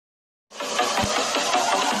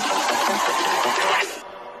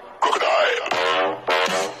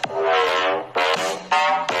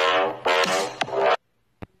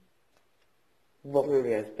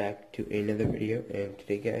to another video, and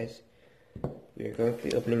today guys, we are going to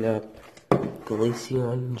be opening up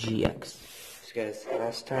Glaceon GX. So guys,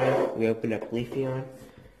 last time we opened up Glaceon,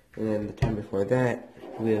 and then the time before that,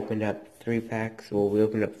 we opened up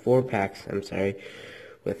 4 packs, I'm sorry,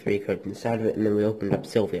 with 3 cards inside of it, and then we opened up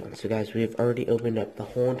Sylveon. So guys, we have already opened up the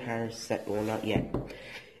whole entire set, well not yet.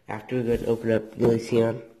 After we go to open up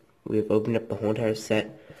Glaceon, we have opened up the whole entire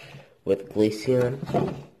set with Glaceon,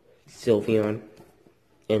 Sylveon,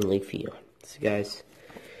 and Leafeon. So guys,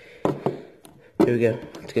 here we go.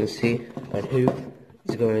 It's gonna see on who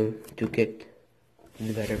is going to get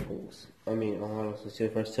the better pulls. I mean, all honestly, so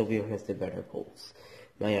far Sylveon has the better pulls.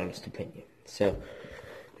 My honest opinion. So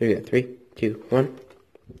here we go. 3, 2, 1.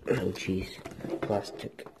 Oh jeez,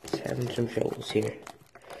 plastic. It's having some troubles here.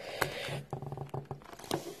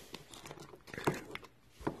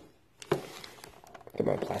 Come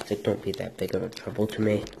on, plastic, don't be that big of a trouble to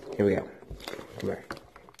me. Here we go. Come here.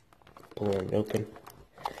 Pull it open.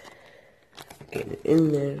 Get it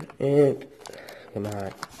in there, and come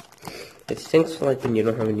on. It stinks like when you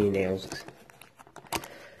don't have any nails.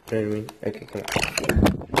 You know what I mean? Okay, come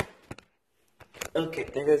on. Okay,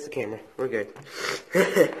 there goes the camera. We're good.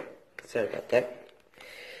 Sorry about that.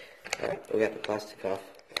 Alright, we got the plastic off,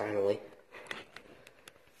 finally.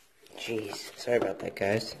 Jeez, sorry about that,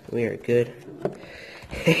 guys. We are good.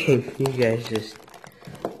 You guys just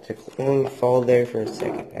took a long fall there for a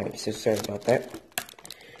second. I'm so sorry about that.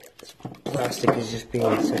 This plastic is just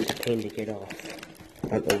being such a pain to get off.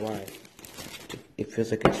 I don't know why. It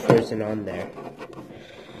feels like it's frozen on there.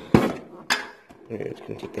 We're just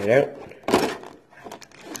gonna take that out.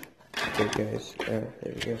 Okay, guys. There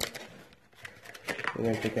we go. We're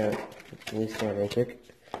gonna take out the Glaceon real quick.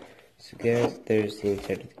 So guys, there's the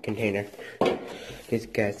inside of the container.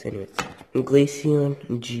 Guys, anyways, Glaceon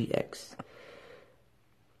GX.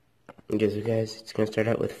 Okay, so guys, it's gonna start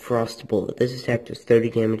out with Frost Bullet. This attack does 30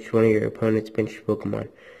 damage to one of your opponent's bench Pokemon.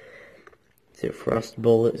 So Frost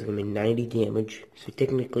Bullet is gonna be 90 damage, so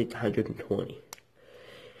technically it's 120.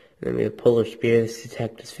 And then we have Polar Spear. This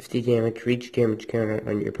attack does 50 damage for each damage counter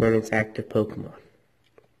on your opponent's active Pokemon.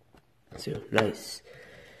 So nice.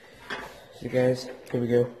 So guys, here we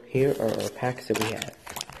go. Here are our packs that we have.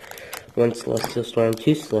 1 Celestial Storm,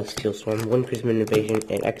 2 Celestial Storm, 1 Christmas Invasion,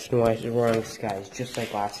 and X and Y Roaring Skies, just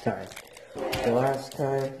like last time. The last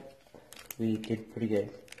time, we did pretty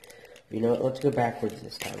good. You know what, let's go backwards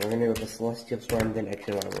this time. We're going to go with the Celestial Storm, then X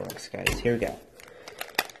and Y Roaring Skies. Here we go.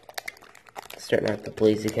 Starting out the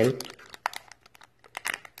Blaziken.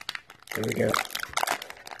 There we go.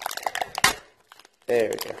 There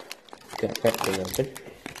we go. Got that thing open.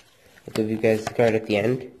 I'll give you guys the card at the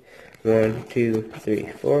end. 1, 2, 3,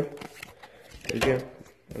 4. There we go.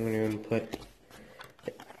 I'm going to put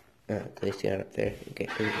Glaceon up there. Okay,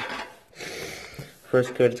 here we go.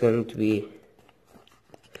 First card is going to be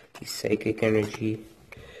the Psychic Energy,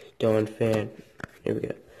 Dawn Fan. Here we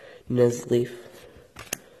go. Nuzleaf,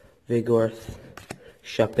 Vigorth,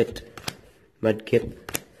 Shuppet, Mudkip,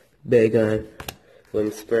 Bagon,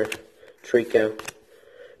 Whimsper, Trico.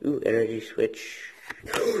 Ooh, Energy Switch.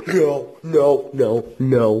 No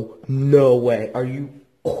way. Are you?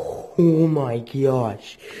 Oh my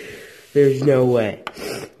gosh. There's no way.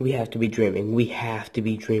 We have to be dreaming.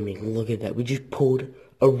 Look at that. We just pulled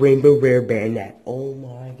a Rainbow Rare Bayonet. Oh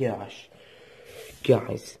my gosh.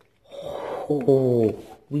 Guys. Oh,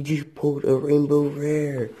 we just pulled a Rainbow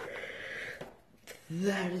Rare.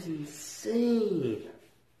 That is insane.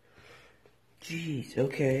 Jeez,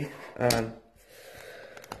 okay.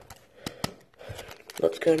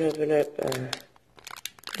 Let's go and open up,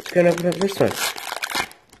 this one.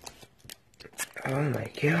 Oh my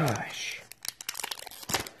gosh.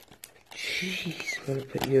 Jeez, I'm gonna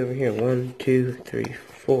put you over here. 1, 2, 3,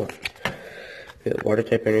 4. We got Water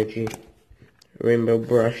type Energy, Rainbow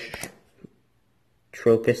Brush,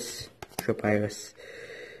 Tropius,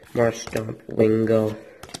 Marshtomp, Wingull,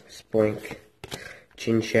 Spoink,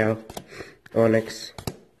 Chinchou, Onix,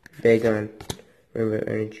 Bagon, Rainbow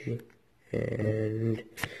Energy, and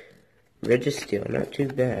Registeel. Not too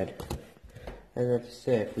bad. I was about to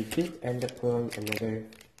say, if we do end up pulling another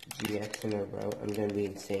GX in a row, I'm gonna be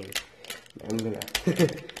insane. I'm gonna...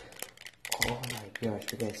 Oh my gosh,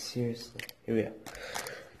 you guys, seriously. Here we go.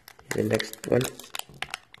 The next one.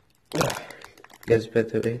 Guys, by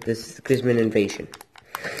the way, this is the Christmas Invasion.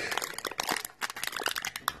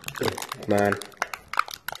 Come on.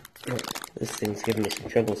 This thing's giving me some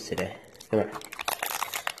troubles today. Come on.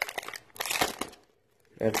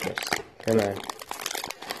 Of course. Come on.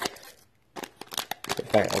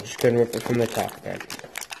 Fine, I'll just go and rip it from the top then.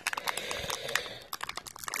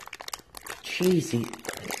 Jeez,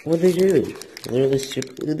 what are they doing? literally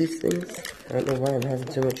super glue these things. I don't know why I'm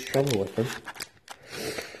having so much trouble with them.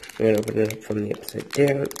 I'm gonna open it up from the upside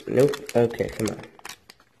down. Nope. Okay, come on.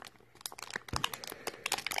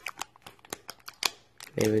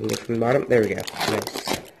 Maybe we can get from the bottom. There we go.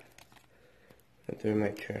 Nice. I threw my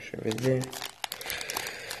trash over there.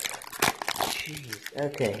 Jeez.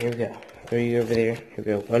 Okay, here we go. Throw you over there. Here we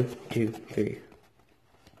go. 1, 2, 3.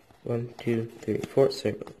 1, 2, 3, 4.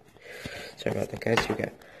 Sorry about that, guys. Here we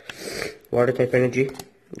go. Water type energy.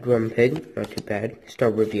 Grumpig. Not too bad.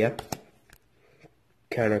 Starrivia.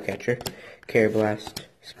 Counter Catcher. Carablast.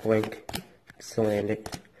 Splink.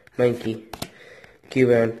 Salandic. Monkey.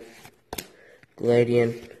 Cubone.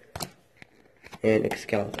 Glaceon. And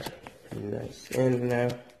Excalibur. Nice. And now,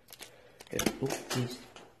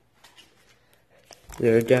 we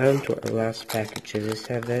are down to our last package. Does this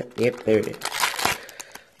have that? Yep, there it is.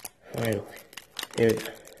 Finally. There we go.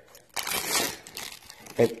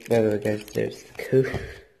 And, by the way, guys, there's the code.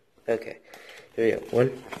 Okay. Here we go.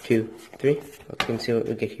 1, 2, 3. Let's see what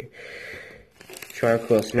we get here.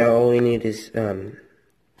 Charcoal. So now all we need is,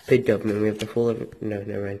 Pig Dopamine. We have the full of, no,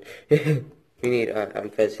 never mind. We need,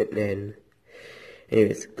 Pheasant and,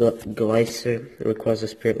 anyways, Glaceon, Rayquaza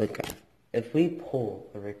Spirit Link. If we pull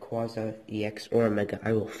a Rayquaza EX or Omega,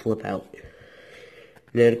 I will flip out.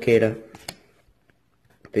 Nidoqueen,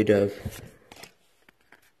 Bidove,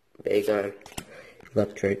 Bagon,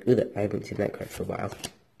 Electric. Ooh, I haven't seen that card for a while.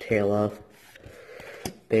 Tail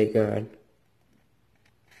Bagon.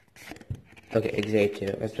 Okay,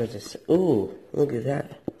 Executive. I was supposed to say, ooh, look at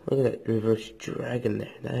that. Look at that reverse dragon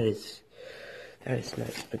there. That is nice.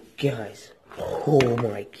 But guys, oh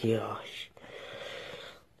my gosh.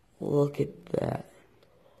 Look at that.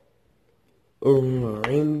 A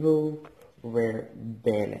rainbow rare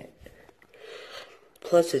Bannet.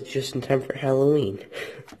 Plus, it's just in time for Halloween.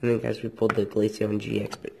 And then, guys, we pulled the Glaceon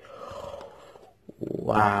GX, but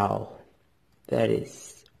wow. That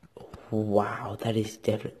is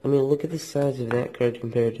definitely. I mean, look at the size of that card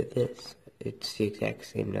compared to this. It's the exact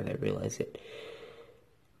same now that I realize it.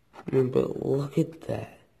 I mean, but look at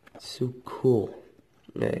that. It's so cool.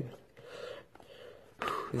 Man.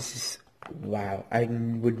 This is, wow. I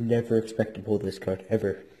would never expect to pull this card,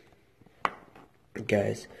 ever.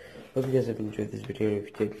 Guys, hope you guys have enjoyed this video. If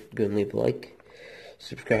you did, go and leave a like.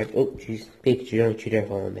 Subscribe. Oh, jeez. Pikachu, don't you dare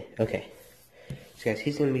follow me. Okay. So, guys,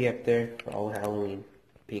 he's going to be up there for all Halloween.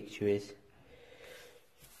 Pikachu is.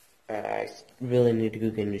 I really need to go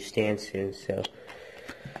get a new stand soon, so.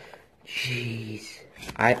 Jeez.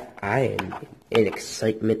 I am in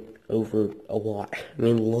excitement over a lot. I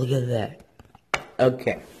mean, look at that.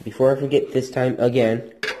 Okay, before I forget this time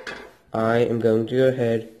again, I am going to go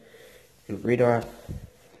ahead and read off.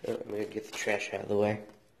 I'm going to get the trash out of the way.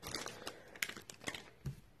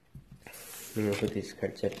 I'm going to put these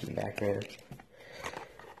cards up in the background.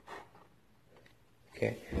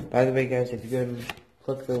 Okay, by the way, guys, if you go and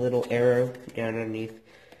click the little arrow down underneath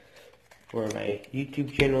where my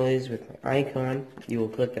YouTube channel is with my icon, you will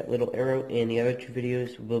click that little arrow, and the other 2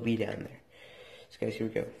 videos will be down there. So guys, here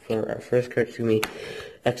we go. For our first card, it's going to be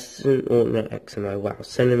not X and Y, wow,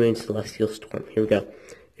 Sun and Moon Celestial Storm. Here we go.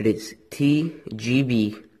 It is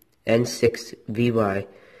TGB N6VY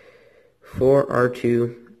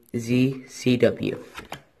 4R2ZCW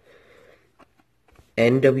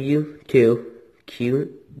NW2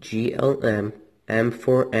 QGLM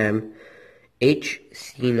M4M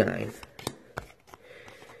HC9.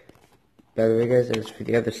 By the way, guys, that was for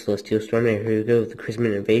the other Celestial Storm. Now, here we go with the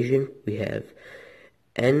Christmas Invasion. We have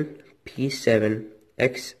NP7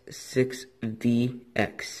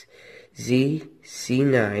 X6VX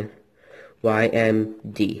ZC9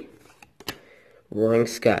 YMD. Roaring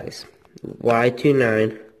Skies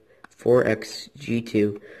Y29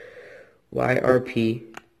 4XG2 YRP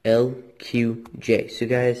LQJ. So,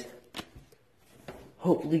 guys,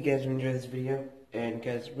 hopefully you guys enjoy this video. And,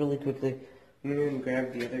 guys, really quickly, I'm going to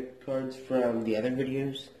grab the other cards from the other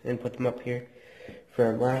videos and put them up here.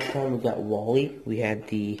 From last time, we got Wally. We had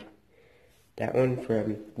that one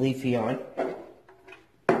from Leafeon.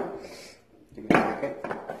 Give me a second.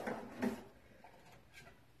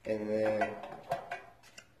 And then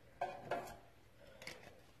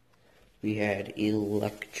we had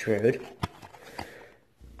Electrode.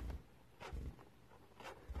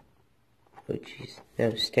 Oh, jeez.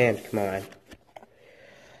 No, stand, come on.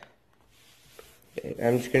 Okay,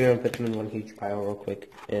 I'm just going to put them in one huge pile real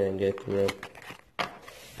quick and go through them.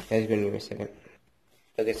 Guys, give me a second.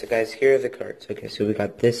 Okay, so guys, here are the cards. Okay, so we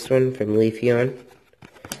got this one from Leafeon.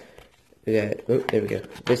 We got, oh, there we go.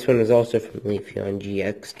 This one was also from Glaceon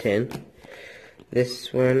GX 10.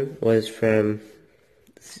 This one was from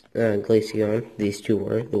Glaceon. These two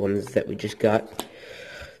were the ones that we just got.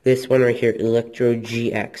 This one right here, Electro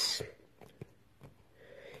GX.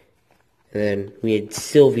 And then we had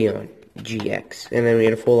Sylveon GX. And then we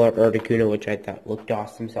had a full art Articuno, which I thought looked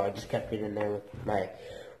awesome, so I just kept it in there with my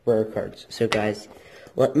rare cards. So guys,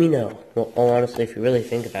 let me know. Well, honestly, if you really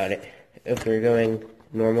think about it, if we're going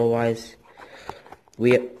normal-wise,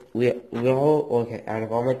 we all, okay, out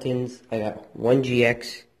of all my teams, I got one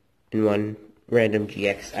GX and one random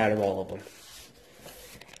GX out of all of them.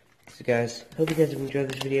 So guys, hope you guys have enjoyed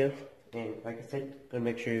this video. And like I said, gonna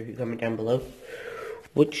make sure you comment down below.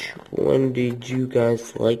 Which one did you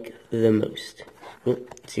guys like the most? Well,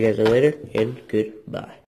 see you guys later, and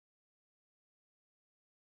goodbye.